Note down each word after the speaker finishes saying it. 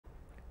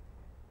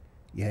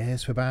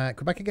Yes, we're back.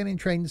 We're back again in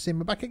Train Sim.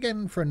 We're back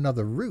again for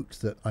another route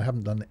that I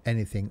haven't done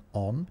anything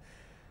on.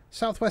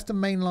 Southwestern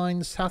Main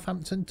Line,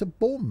 Southampton to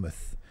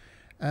Bournemouth.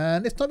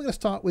 And this time we're going to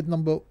start with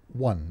number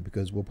 1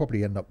 because we'll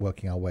probably end up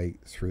working our way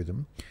through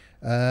them.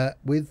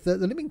 With the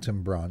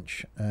Lymington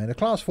branch. And a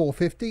Class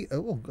 450.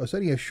 It's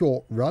only a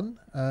short run,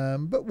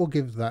 but we'll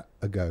give that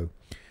a go.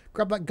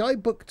 Grab that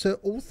guidebook to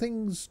all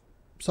things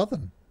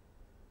Southern,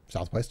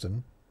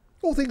 Southwestern,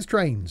 all things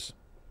trains.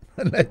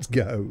 And let's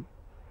go.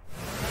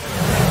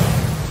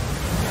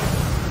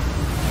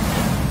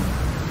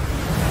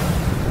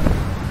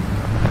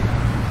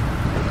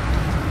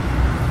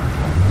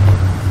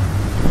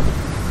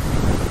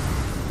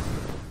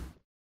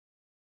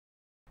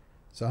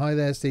 So hi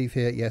there, Steve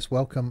here. Yes,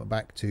 welcome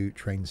back to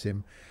Train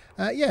Sim.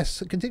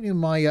 Yes, continuing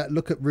my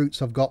look at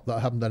routes I've got that I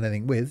haven't done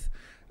anything with.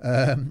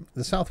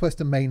 The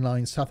Southwestern Main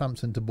Line,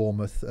 Southampton to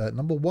Bournemouth,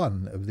 number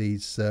 1 of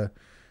these,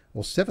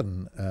 or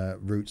 7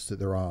 routes that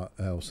there are,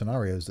 or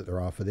scenarios that there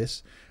are for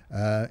this,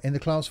 in the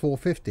Class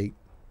 450.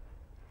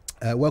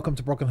 Welcome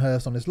to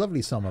Brockenhurst on this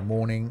lovely summer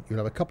morning. You'll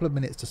have a couple of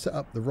minutes to set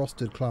up the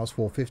rostered Class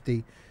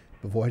 450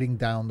 before heading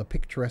down the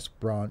picturesque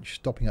branch,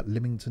 stopping at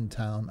Lymington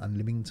Town and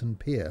Lymington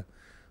Pier.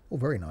 Oh,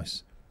 very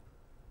nice.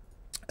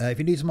 If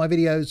you're new to my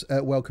videos,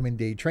 welcome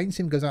indeed. Train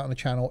Sim goes out on the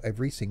channel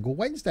every single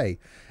Wednesday.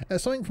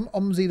 Something from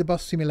OMSI, the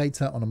bus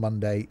simulator, on a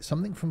Monday.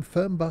 Something from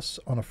Fernbus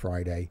on a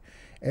Friday.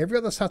 Every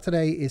other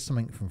Saturday is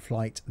something from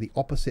Flight. The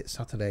opposite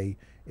Saturday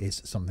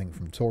is something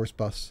from Tourist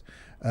Bus.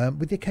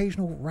 With the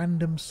occasional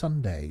random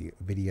Sunday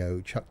video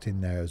chucked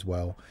in there as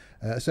well.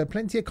 So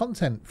plenty of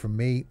content from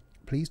me.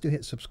 Please do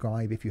hit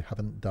subscribe if you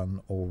haven't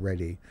done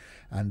already.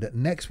 And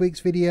next week's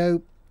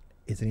video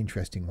is an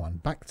interesting one.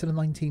 Back to the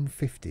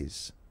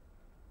 1950s.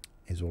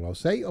 Is all I'll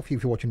say. If you're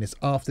watching this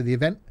after the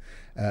event,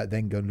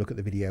 then go and look at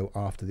the video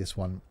after this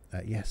one.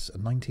 Yes, a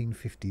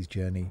 1950s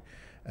journey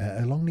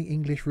along the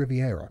English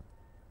Riviera.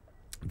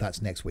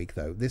 That's next week,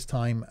 though. This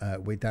time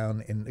we're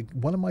down in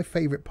one of my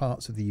favourite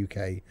parts of the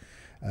UK.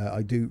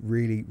 I do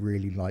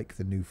really like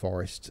the New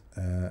Forest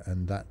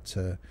and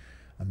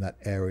that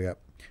area.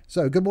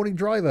 So, good morning,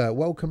 driver.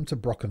 Welcome to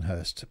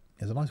Brockenhurst.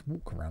 There's a nice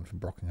walk around from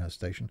Brockenhurst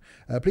Station.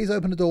 Please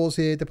open the doors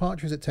here.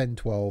 Departure is at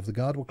 10:12. The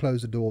guard will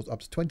close the doors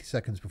up to 20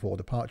 seconds before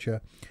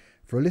departure.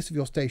 For a list of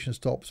your station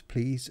stops,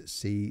 please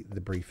see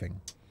the briefing.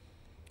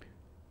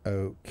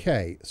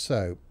 Okay,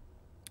 so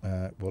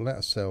we'll let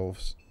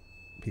ourselves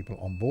people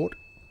on board.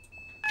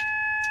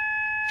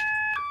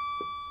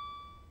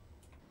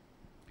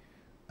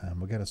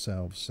 And we'll get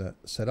ourselves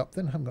set up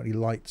then. Haven't got any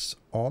lights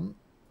on.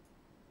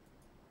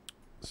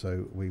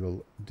 So we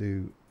will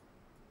do...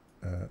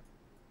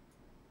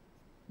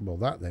 well,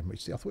 that then,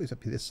 which I thought it was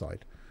up to this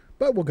side,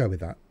 but we'll go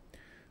with that.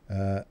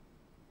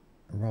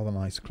 Rather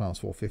nice Class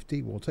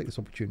 450. We'll take this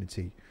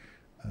opportunity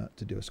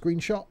to do a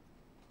screenshot.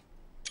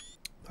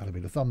 That'll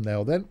be the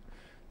thumbnail then.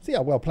 See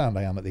how well planned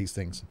I am at these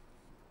things.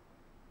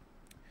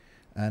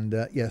 And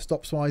yeah,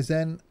 stops wise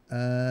then,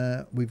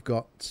 we've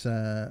got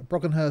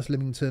Brockenhurst,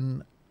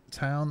 Lymington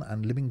Town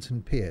and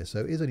Lymington Pier.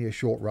 So it is only a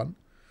short run.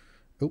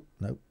 Oh,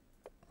 no.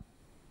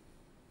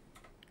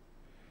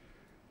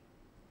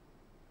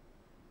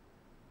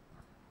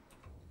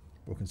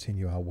 We'll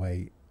continue our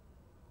way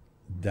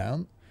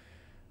down.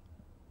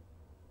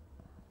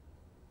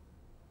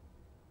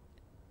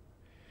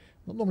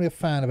 Not normally a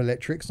fan of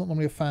electrics, not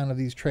normally a fan of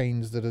these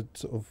trains that are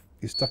sort of,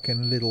 you're stuck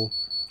in a little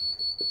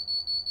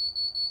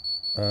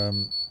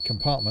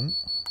compartment.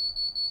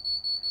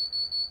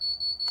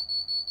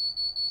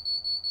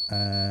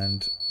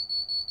 And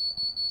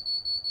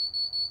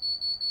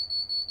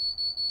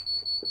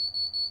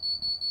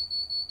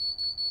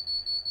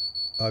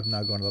I've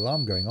now got an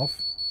alarm going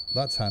off.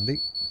 That's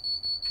handy.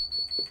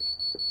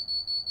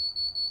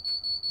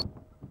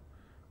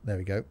 There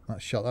we go.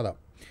 Let's shut that up.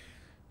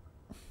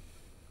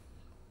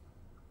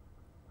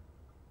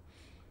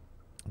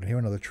 I can hear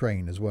another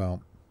train as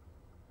well.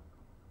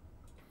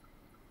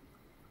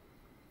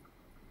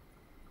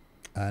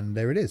 And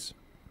there it is.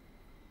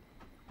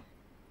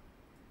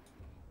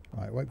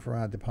 Right, wait for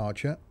our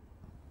departure.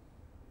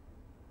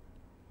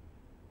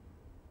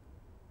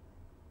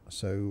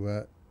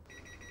 So,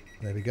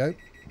 there we go.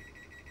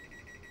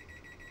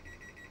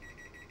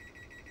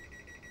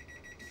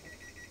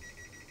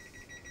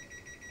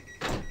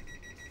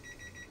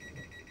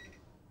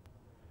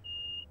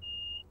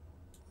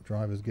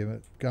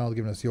 Guard's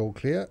giving us the all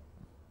clear.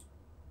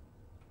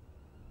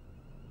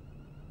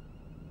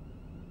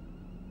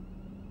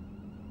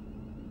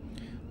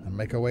 And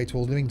make our way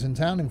towards Lymington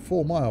Town in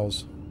 4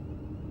 miles.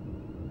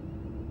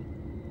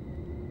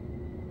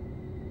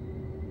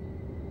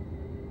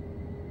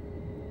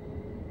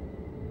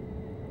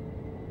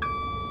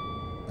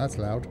 That's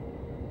loud.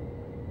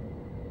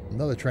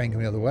 Another train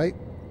coming the other way.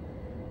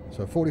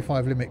 So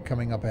 45 limit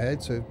coming up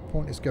ahead, so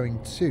point is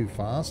going too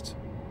fast.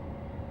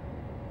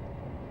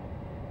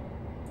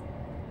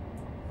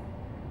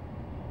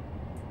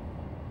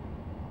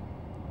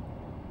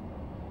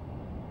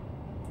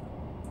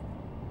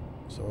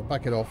 So we'll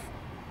back it off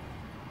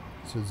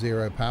to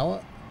 0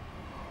 power.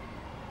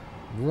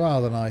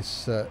 Rather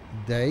nice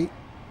day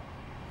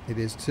It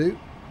is too.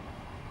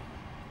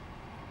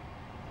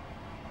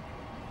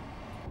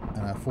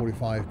 And our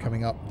 45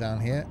 coming up down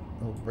here.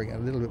 We'll bring it a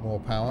little bit more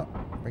power.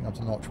 Bring up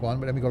to notch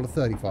 1, but then we've got a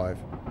 35.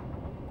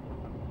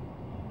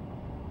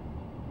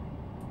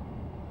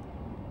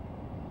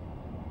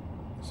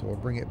 So we'll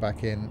bring it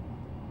back in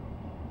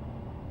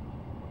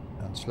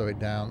and slow it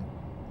down.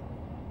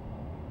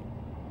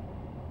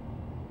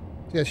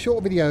 So yeah,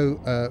 short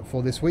video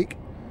for this week.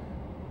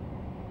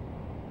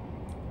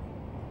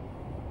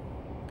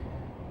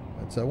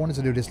 So I wanted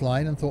to do this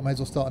line and thought may as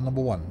well start at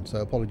number 1. So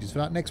apologies for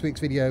that. Next week's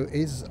video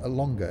is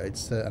longer.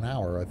 It's an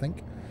hour, I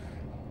think.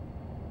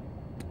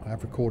 I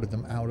have recorded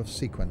them out of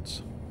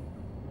sequence.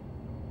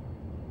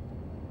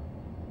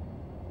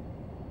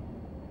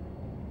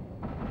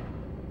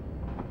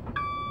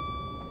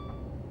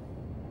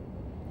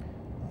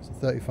 That's a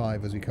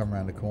 35 as we come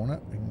around the corner.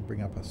 We can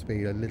bring up our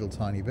speed a little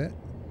tiny bit.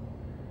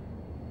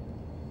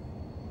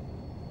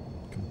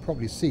 You can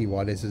probably see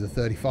why this is a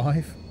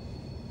 35.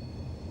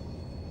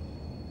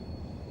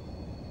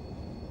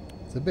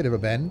 It's a bit of a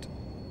bend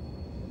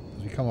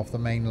as we come off the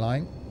main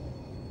line.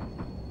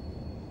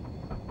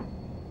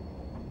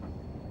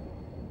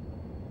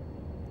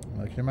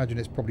 I can imagine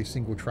it's probably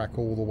single track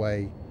all the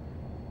way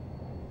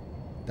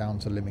down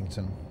to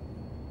Lymington.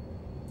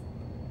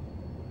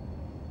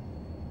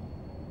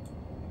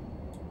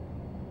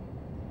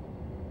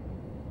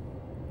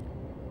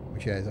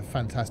 Which, yeah, is a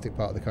fantastic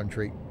part of the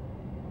country.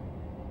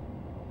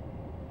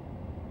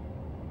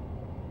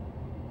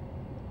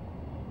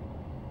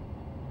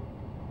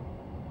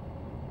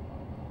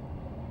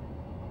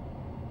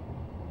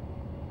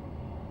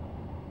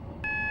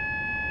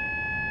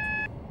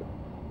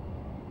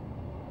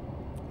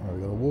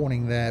 We've got a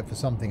warning there for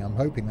something. I'm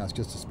hoping that's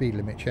just a speed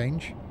limit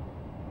change.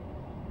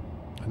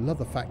 I love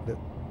the fact that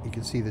you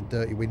can see the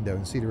dirty window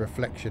and see the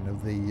reflection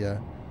of the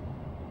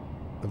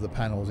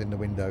panels in the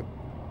window.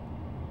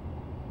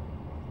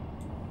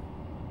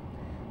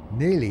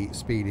 Nearly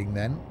speeding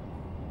then.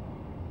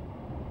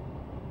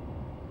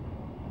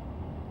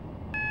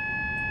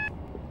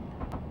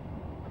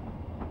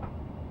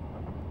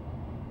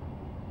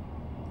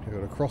 We've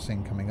got a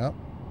crossing coming up.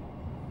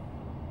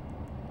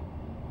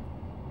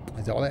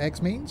 Is that what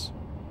X means?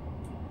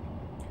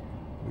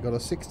 We've got a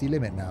 60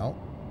 limit now.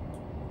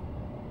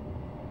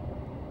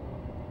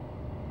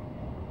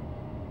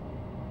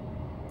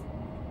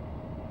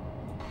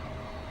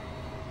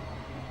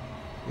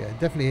 Yeah,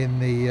 definitely in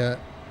the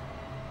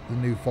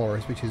New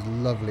Forest, which is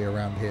lovely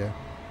around here.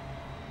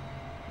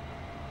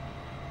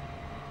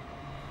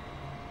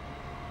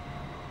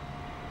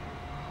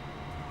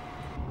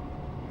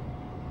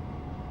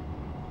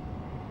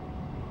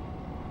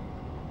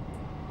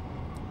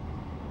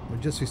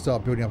 Just as we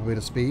start building up a bit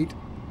of speed,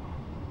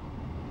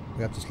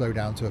 we have to slow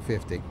down to a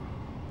 50.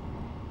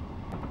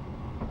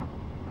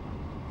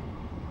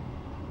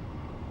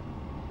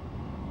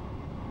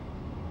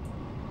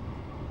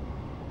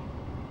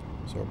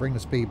 So I'll bring the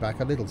speed back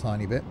a little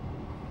tiny bit.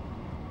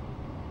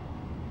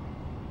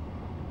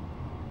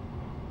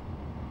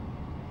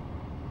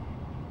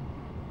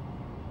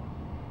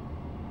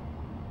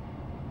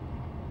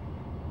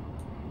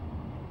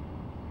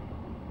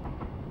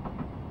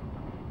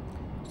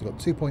 We've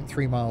got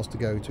 2.3 miles to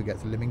go to get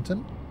to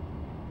Lymington.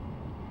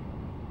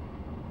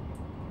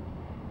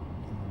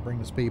 Bring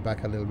the speed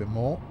back a little bit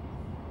more.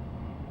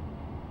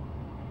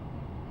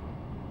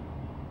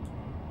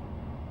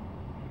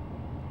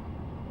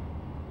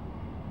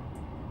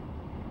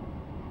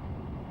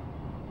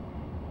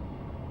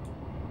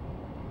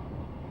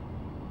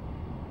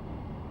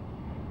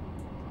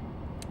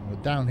 A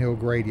downhill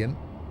gradient.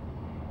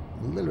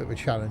 A little bit of a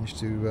challenge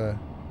to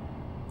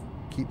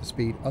keep the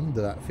speed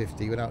under that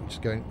 50 without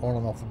just going on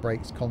and off the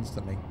brakes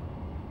constantly.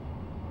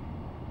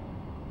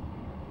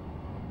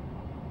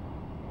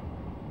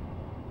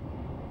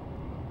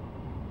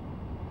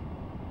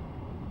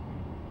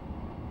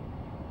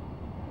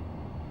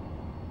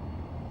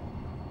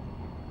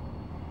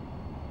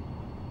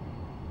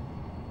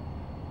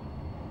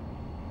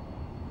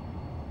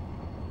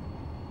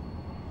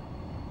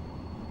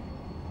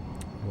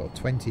 We've got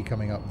 20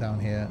 coming up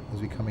down here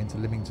as we come into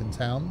Lymington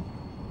town.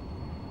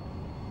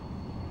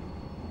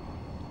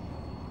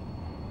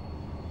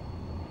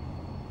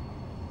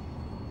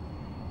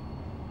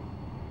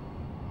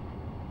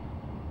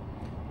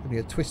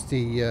 A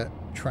twisty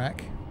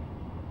track.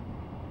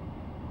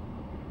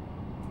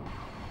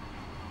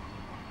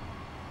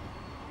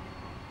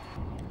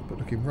 But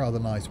looking rather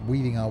nice,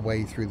 weaving our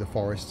way through the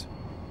forest.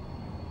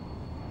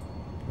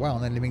 Wow,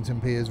 and then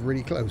Lymington Pier is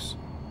really close.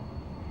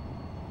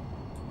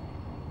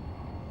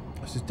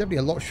 This is definitely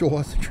a lot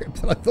shorter trip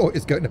than I thought it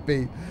was going to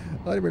be.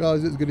 I didn't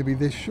realise it was going to be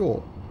this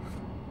short.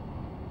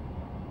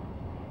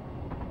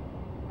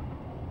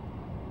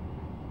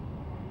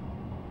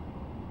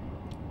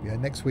 Yeah,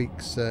 next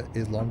week's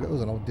is longer. It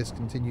was an old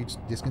disused.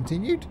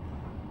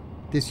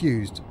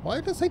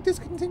 Why did I say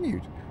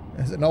discontinued?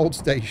 It's an old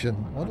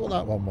station. I wonder what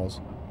that one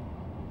was.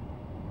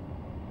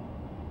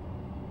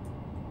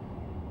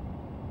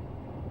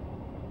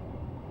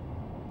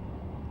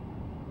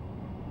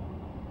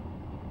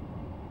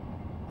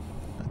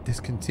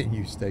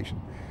 Discontinue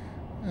station.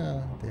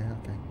 Oh dear,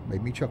 okay.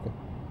 Made me chuckle.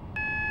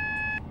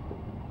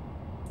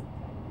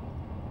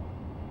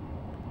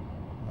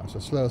 Right, so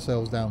slow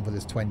ourselves down for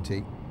this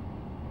 20.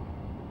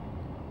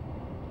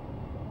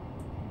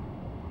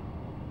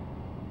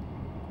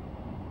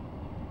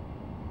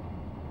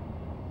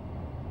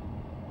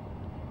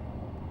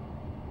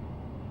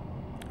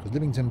 Because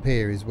Lymington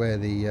Pier is where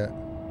the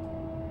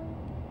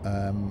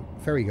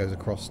ferry goes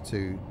across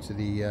to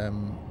the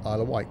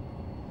Isle of Wight.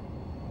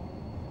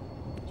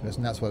 So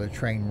and that's where the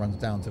train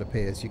runs down to the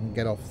pier, so you can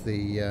get off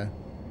the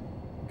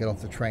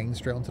train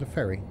straight onto the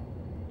ferry.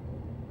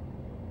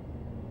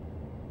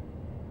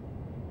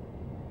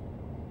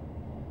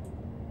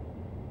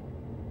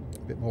 A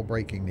bit more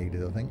braking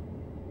needed, I think.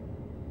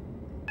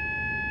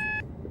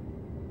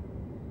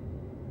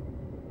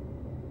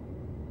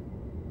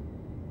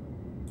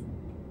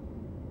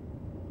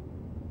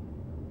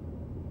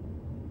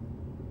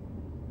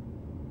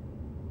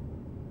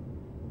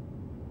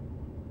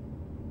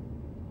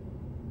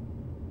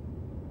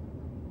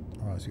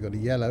 So you've got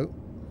a yellow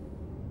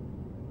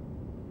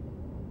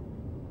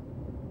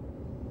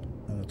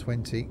and a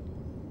 20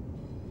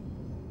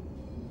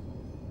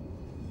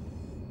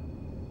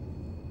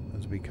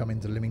 as we come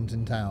into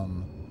Lymington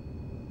town.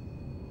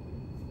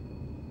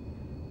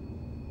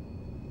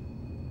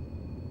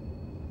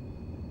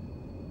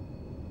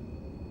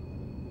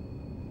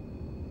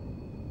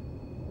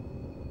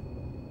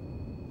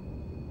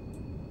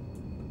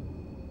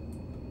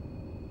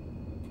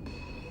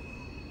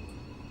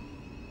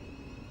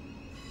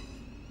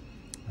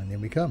 And in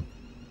we come.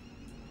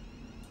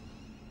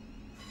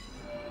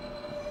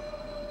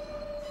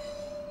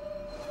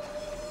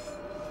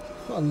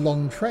 Quite a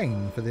long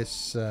train for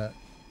this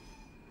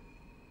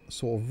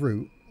sort of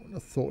route. I wouldn't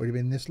have thought it would have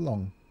been this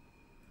long.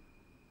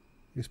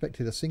 You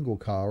expected a single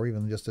car or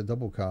even just a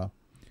double car.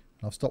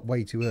 And I've stopped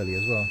way too early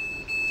as well.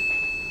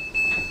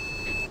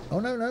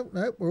 Oh no,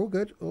 we're all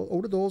good.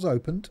 All the doors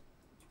opened.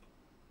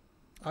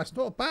 That's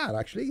not bad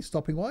actually,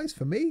 stopping wise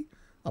for me.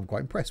 I'm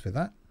quite impressed with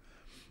that.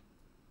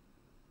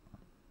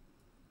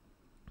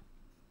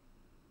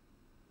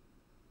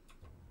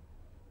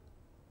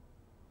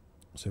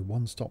 So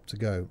one stop to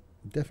go.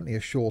 Definitely a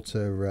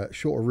shorter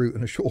route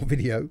and a short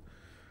video.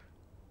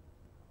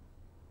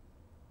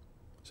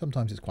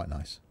 Sometimes it's quite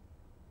nice.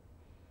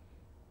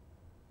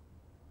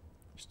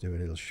 Just do a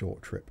little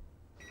short trip.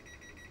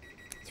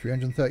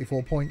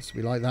 334 points.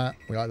 We like that.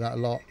 We like that a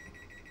lot.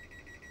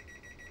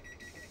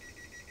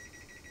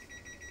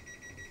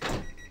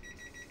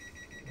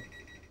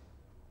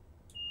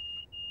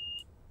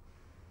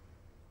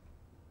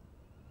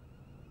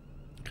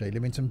 Okay,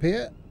 Lymington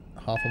Pier,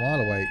 half a mile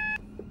away.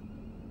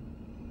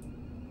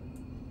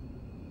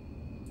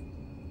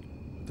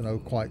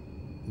 Don't quite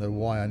know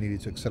why I needed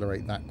to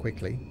accelerate that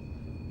quickly.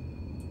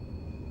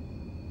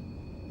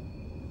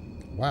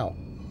 Wow.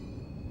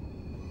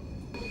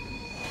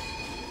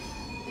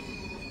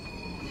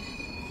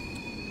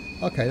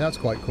 Okay, that's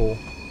quite cool.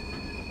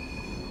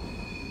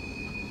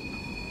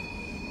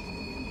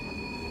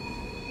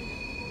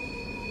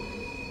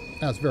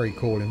 That's very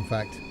cool, in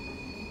fact.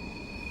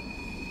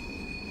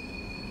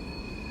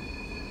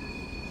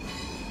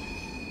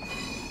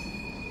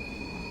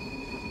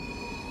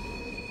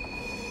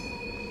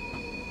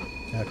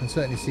 I can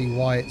certainly see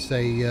why it's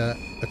a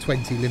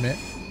 20 limit.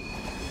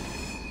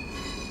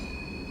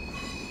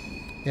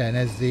 Yeah, and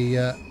there's the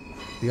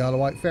Isle of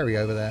Wight ferry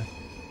over there.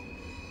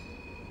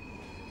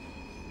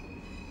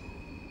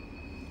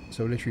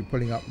 So we're literally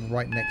pulling up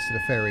right next to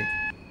the ferry.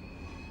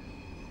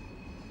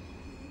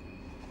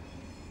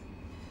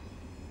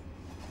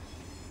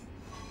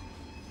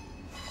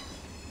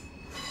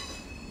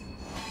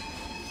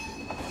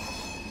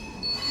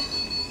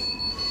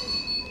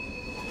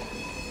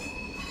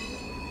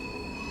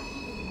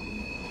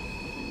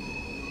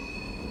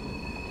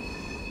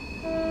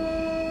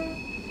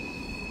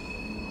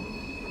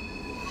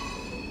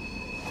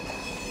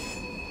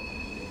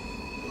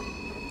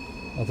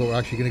 I thought we were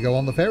actually going to go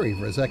on the ferry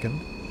for a second.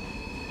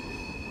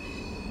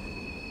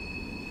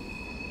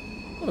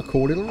 What a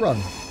cool little run.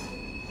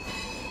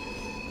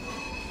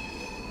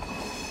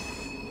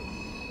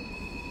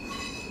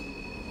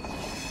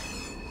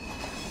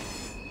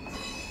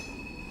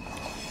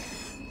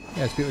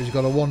 Yes, people just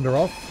got to wander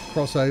off,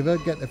 cross over,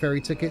 get the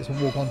ferry tickets and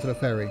walk onto the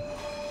ferry.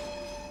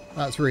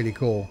 That's really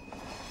cool.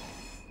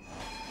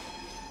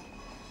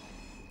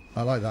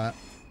 I like that.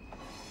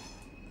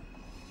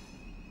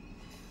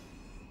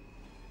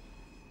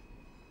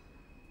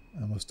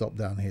 And we'll stop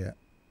down here.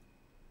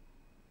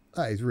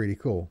 That is really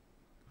cool.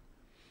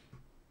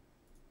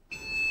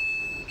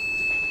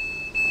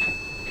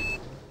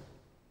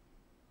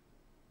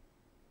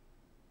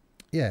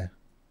 Yeah.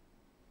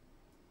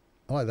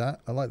 I like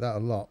that. I like that a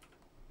lot.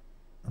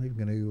 I'm even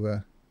going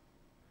to...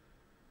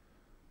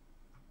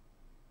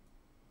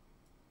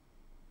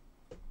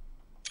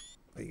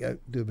 there you go.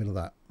 Do a bit of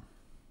that.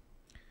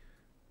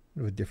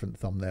 Bit of a different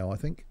thumbnail, I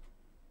think.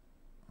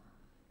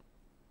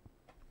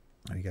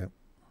 There you go.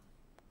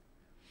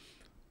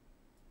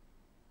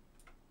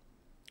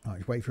 I'll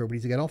just wait for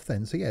everybody to get off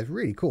then. So yeah, it's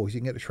really cool. So you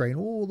can get the train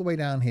all the way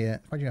down here.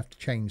 Imagine you have to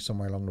change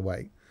somewhere along the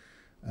way.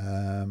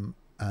 And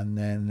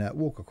then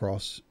walk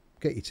across,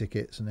 get your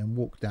tickets, and then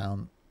walk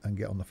down and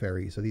get on the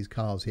ferry. So these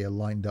cars here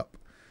lined up,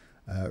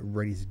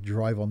 ready to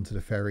drive onto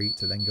the ferry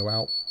to then go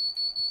out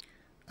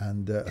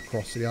and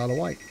across to the Isle of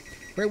Wight.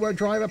 Great work,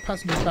 driver.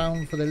 Passengers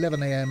bound for the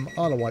 11 a.m.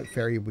 Isle of Wight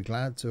ferry will be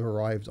glad to have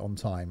arrived on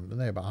time. And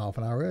they're about half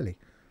an hour early.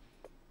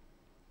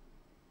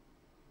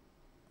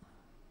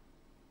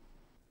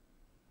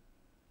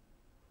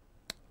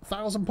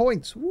 £1,000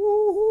 points.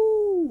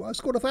 Woohoo! I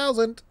scored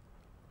 1,000.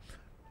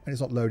 And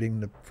it's not loading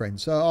the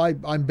friends. So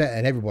I'm better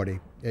than everybody.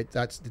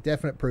 That's the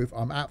definite proof.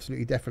 I'm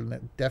absolutely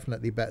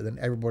definitely better than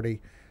everybody.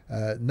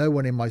 No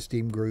one in my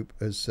Steam group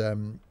has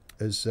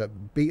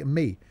beaten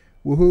me.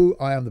 Woohoo!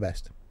 I am the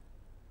best.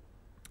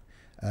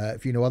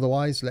 If you know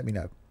otherwise, let me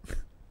know.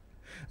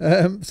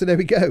 So there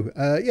we go.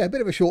 Yeah, a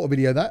bit of a shorter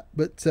video that,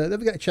 but don't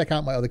forget to check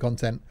out my other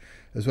content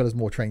as well as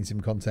more Train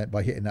Sim content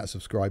by hitting that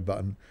subscribe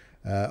button.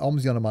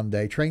 OMSI on a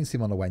Monday, Train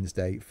Sim on a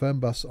Wednesday,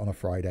 Fernbus on a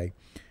Friday.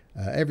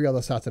 Every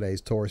other Saturday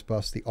is Tourist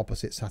Bus. The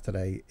opposite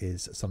Saturday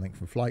is something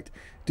from Flight.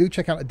 Do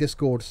check out a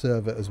Discord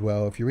server as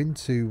well if you're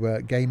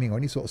into gaming or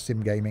any sort of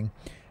sim gaming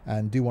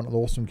and do want an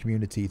awesome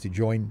community to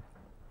join.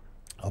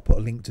 I'll put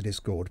a link to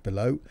Discord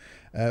below.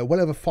 Well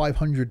over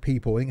 500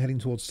 people, I think heading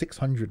towards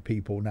 600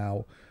 people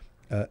now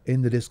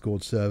in the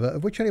Discord server,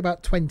 of which only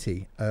about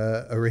 20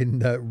 are in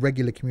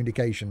regular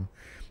communication.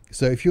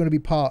 So if you want to be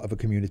part of a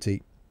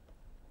community,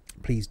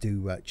 please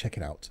do check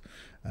it out.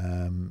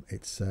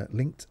 It's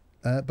linked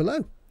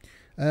below.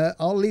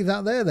 I'll leave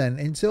that there then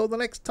until the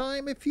next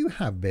time if you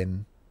have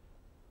been.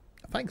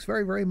 Thanks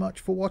very, very much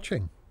for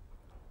watching.